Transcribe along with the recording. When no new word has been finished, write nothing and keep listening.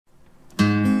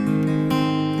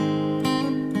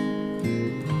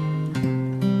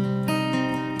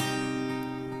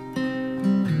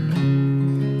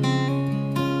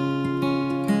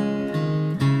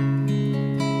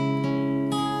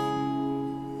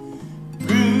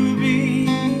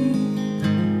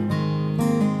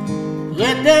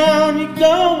let down your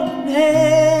golden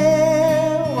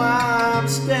hair while I'm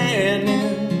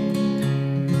standing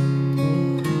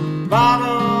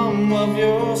bottom of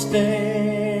your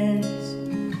stairs.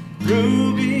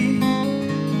 Ruby,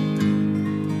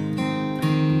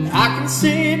 I can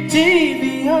see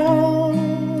TV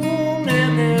on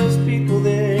and there's people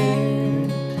there.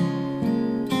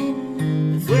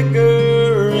 They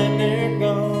flicker and they're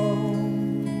gone.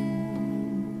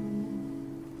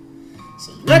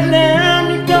 So let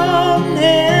down your golden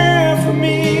hair for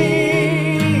me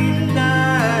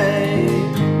tonight.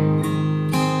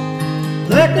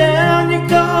 Let down your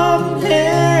golden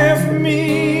hair for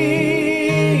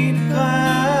me to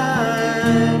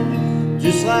climb,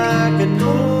 just like an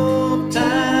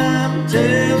old-time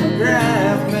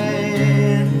telegraph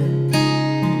man.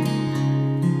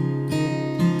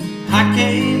 I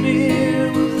came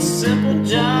here with a simple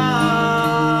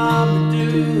job to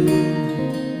do,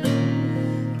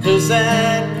 'cause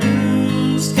that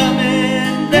blues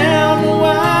coming down the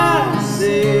wire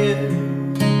said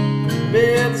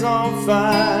bed's on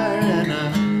fire, and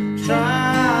I'm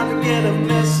trying to get a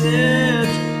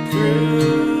message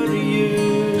through to you,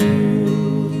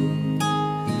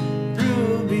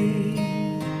 Ruby.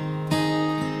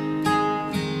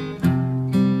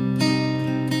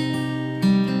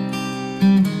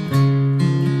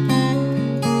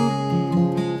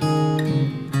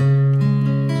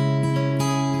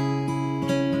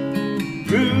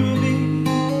 Ruby,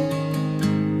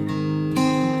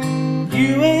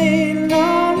 you ain't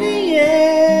lonely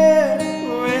yet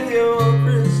with your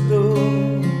crystal,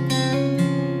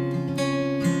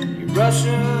 your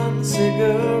Russian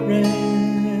cigarettes.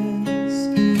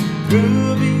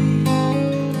 Ruby,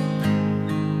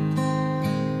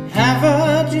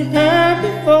 haven't you heard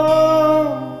before?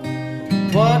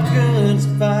 What good's a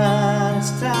fine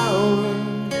tower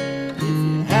if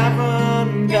you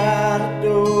haven't got a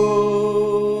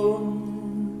door?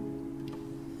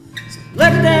 So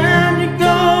let down your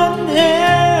golden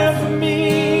hair for me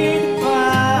to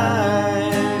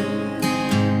climb.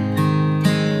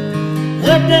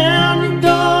 Let down your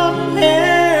golden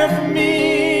hair for me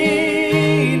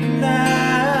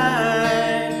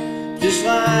tonight, just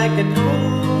like an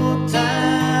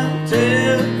old-time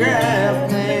telegraph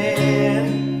man.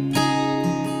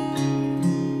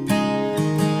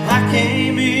 I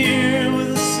came here with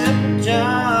a simple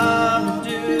job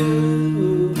to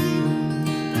do,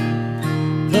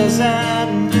 'cause that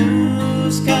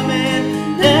news coming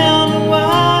down the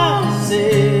wire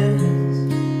says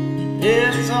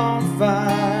it's on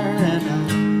fire, and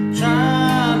I'm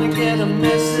trying to get a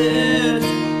message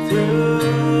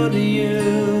through to you,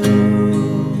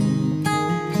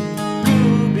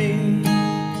 Ruby.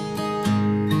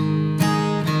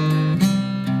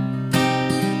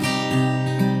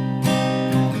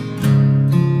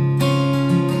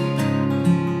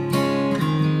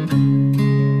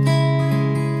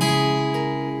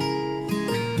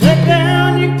 Let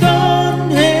down your golden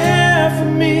hair for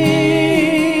me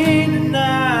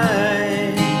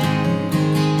tonight.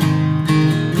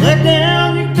 Let down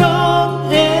your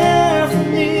golden hair for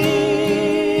me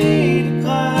to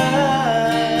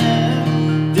climb,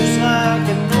 just like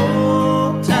an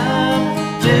old-time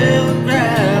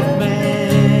telegraph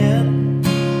man.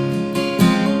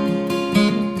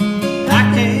 I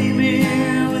came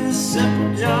here with a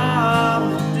simple job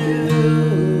to do,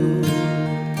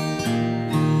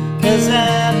 'cause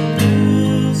that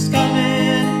news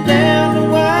coming down the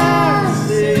wire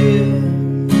says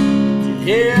your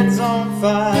head's on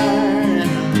fire,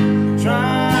 and I'm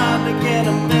trying to get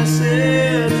a message